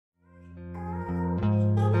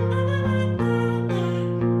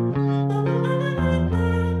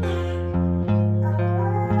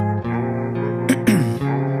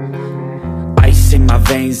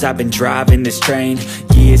lanes, I've been driving this train.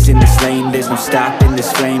 Years in this lane, there's no stopping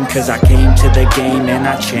this flame. Cause I came to the game and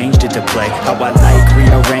I changed it to play how I like,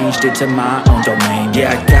 rearranged it to my own domain.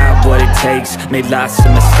 Yeah, I got what it takes, made lots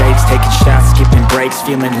of mistakes, taking shots, skipping breaks,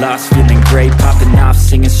 feeling lost, feeling great, popping off,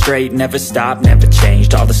 singing straight, never stopped, never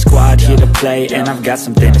changed. All the squad here to play, and I've got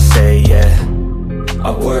something to say, yeah.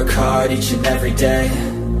 I work hard each and every day,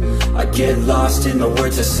 I get lost in the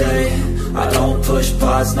words I say. I don't push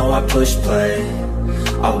pause, no I push play.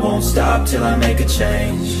 I won't stop till I make a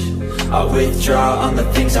change. I withdraw on the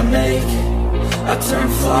things I make. I turn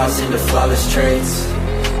flaws into flawless traits.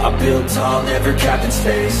 I build tall, never capped in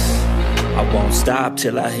space. I won't stop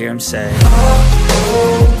till I hear him say, oh,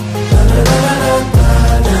 oh, la, la, la, la,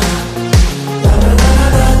 la, la.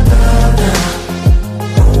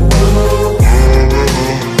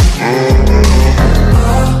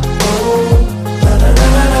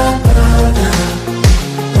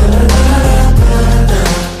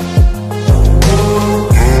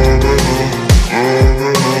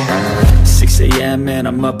 And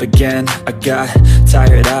I'm up again. I got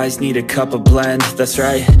tired eyes, need a cup of blend. That's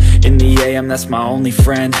right, in the AM, that's my only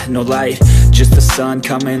friend. No light, just the sun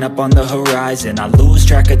coming up on the horizon. I lose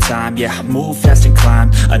track of time, yeah, I move fast and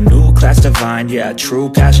climb a new class divine, yeah, true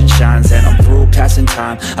passion shines. And I'm through passing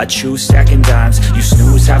time, I choose stacking dimes. You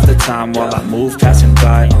snooze half the time while I move passing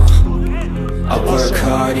by. I work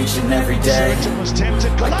hard each and every day,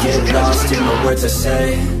 I get lost in the words I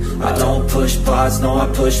say. I don't push pause, no I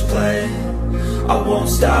push play. I won't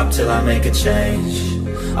stop till I make a change.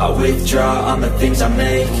 I withdraw on the things I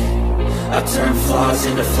make. I turn flaws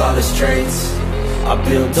into flawless traits. I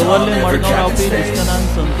build tall, never cap in space.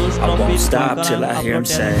 I won't stop till I hear him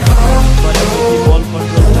say, oh, oh,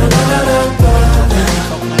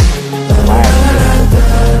 oh,